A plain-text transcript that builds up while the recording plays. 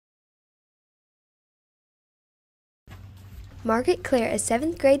Margaret Clare, a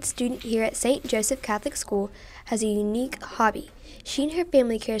 7th grade student here at St. Joseph Catholic School, has a unique hobby. She and her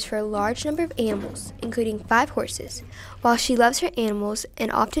family cares for a large number of animals, including 5 horses. While she loves her animals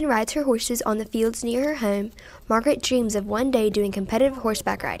and often rides her horses on the fields near her home, Margaret dreams of one day doing competitive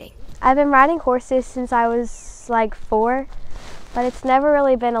horseback riding. I've been riding horses since I was like 4, but it's never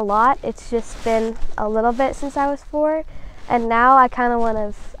really been a lot. It's just been a little bit since I was 4, and now I kind of want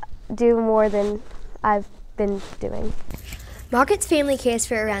to do more than I've been doing. Margaret's family cares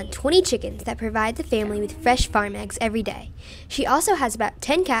for around 20 chickens that provide the family with fresh farm eggs every day. She also has about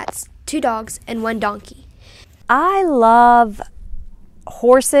 10 cats, 2 dogs, and 1 donkey. I love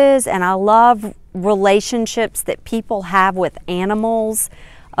horses and I love relationships that people have with animals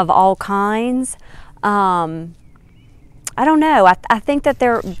of all kinds. I don't know. I think that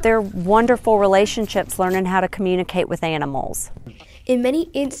they're wonderful relationships, learning how to communicate with animals. In many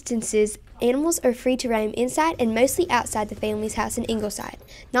instances, animals are free to roam inside and mostly outside the family's house in Ingleside,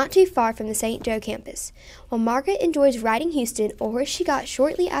 not too far from the St. Joe campus. While Margaret enjoys riding Houston, a horse she got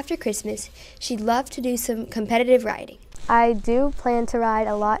shortly after Christmas, she'd love to do some competitive riding. I do plan to ride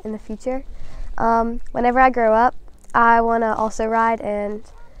a lot in the future. Whenever I grow up, I want to also ride and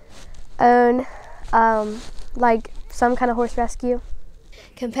own like some kind of horse rescue.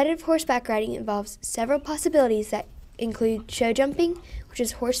 Competitive horseback riding involves several possibilities that include show jumping, which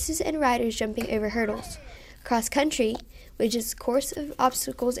is horses and riders jumping over hurdles, cross country, which is a course of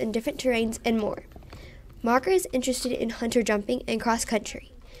obstacles in different terrains, and more. Margaret is interested in hunter jumping and cross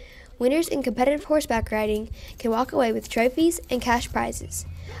country. Winners in competitive horseback riding can walk away with trophies and cash prizes.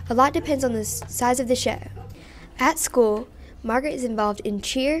 A lot depends on the size of the show. At school, Margaret is involved in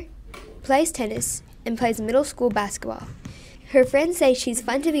cheer, plays tennis, and plays middle school basketball. Her friends say she's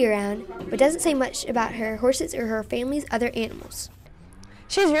fun to be around, but doesn't say much about her horses or her family's other animals.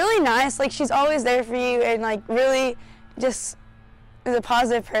 She's really nice. Like, she's always there for you, and like really just is a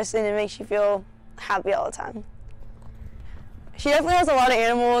positive person and makes you feel happy all the time. She definitely has a lot of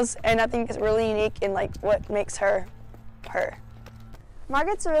animals, and I think it's really unique in like what makes her her.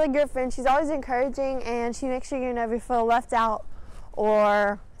 Margaret's a really good friend. She's always encouraging, and she makes sure you never feel left out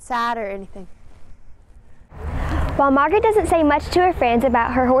or sad or anything. While Margaret doesn't say much to her friends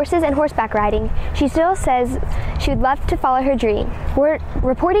about her horses and horseback riding, she still says she would love to follow her dream. We're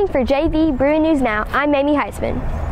reporting for JV Bruin News Now. I'm Mamie Heitzmann.